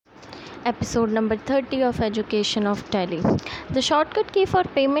Episode number 30 of Education of Tally. The shortcut key for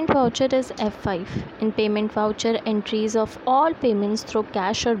payment voucher is F5. In payment voucher, entries of all payments through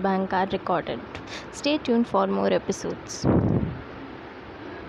cash or bank are recorded. Stay tuned for more episodes.